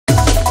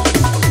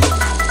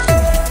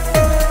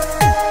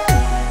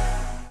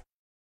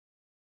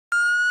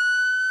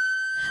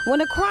When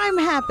a crime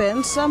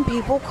happens, some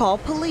people call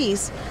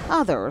police,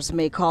 others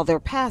may call their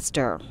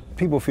pastor.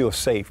 People feel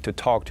safe to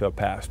talk to a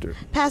pastor.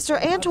 Pastor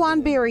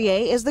Antoine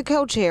Berrier is the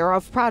co-chair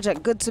of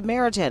Project Good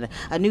Samaritan,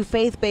 a new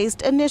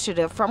faith-based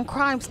initiative from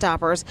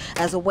Crimestoppers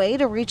as a way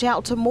to reach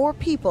out to more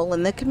people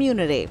in the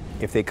community.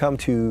 If they come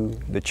to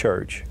the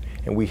church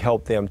and we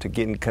help them to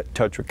get in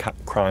touch with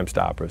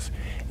Crimestoppers,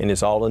 and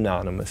it's all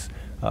anonymous,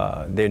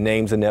 their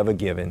names are never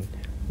given,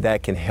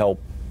 that can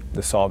help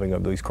the solving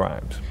of these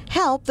crimes.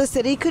 Help the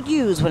city could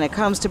use when it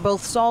comes to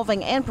both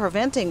solving and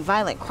preventing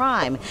violent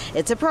crime.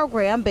 It's a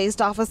program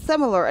based off a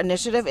similar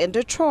initiative in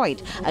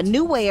Detroit, a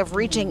new way of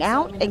reaching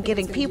out and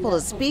getting people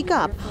to speak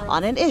up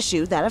on an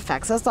issue that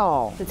affects us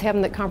all. It's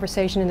having that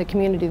conversation in the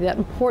community, that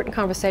important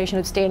conversation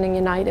of standing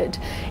united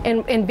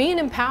and being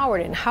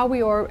empowered in how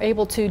we are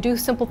able to do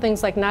simple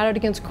things like Night Out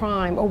Against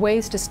Crime, or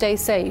ways to stay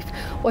safe,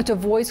 or to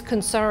voice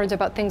concerns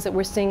about things that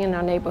we're seeing in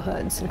our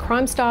neighborhoods. And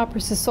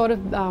Crimestoppers is sort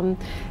of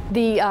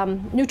the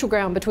neutral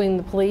ground between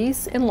the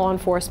police and law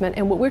enforcement,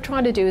 and what we're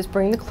trying to do is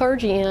bring the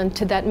clergy in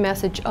to that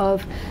message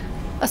of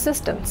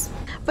assistance.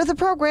 But the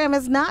program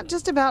is not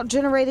just about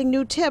generating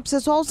new tips,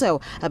 it's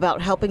also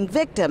about helping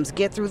victims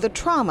get through the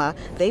trauma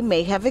they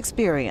may have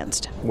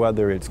experienced.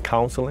 Whether it's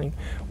counseling,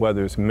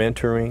 whether it's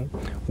mentoring,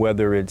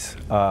 whether it's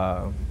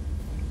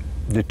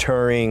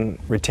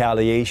deterring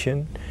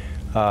retaliation,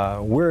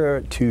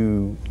 we're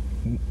to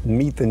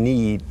meet the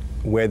need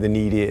where the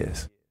need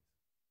is.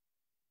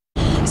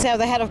 So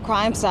the head of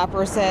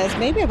Crimestoppers says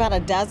maybe about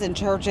a dozen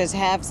churches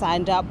have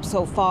signed up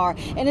so far.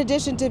 In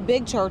addition to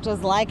big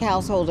churches like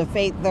Household of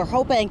Faith, they're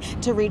hoping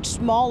to reach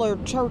smaller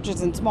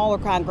churches and smaller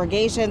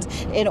congregations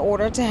in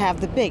order to have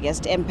the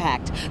biggest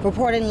impact.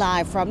 Reporting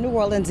live from New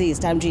Orleans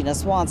East, I'm Gina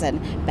Swanson.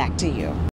 Back to you.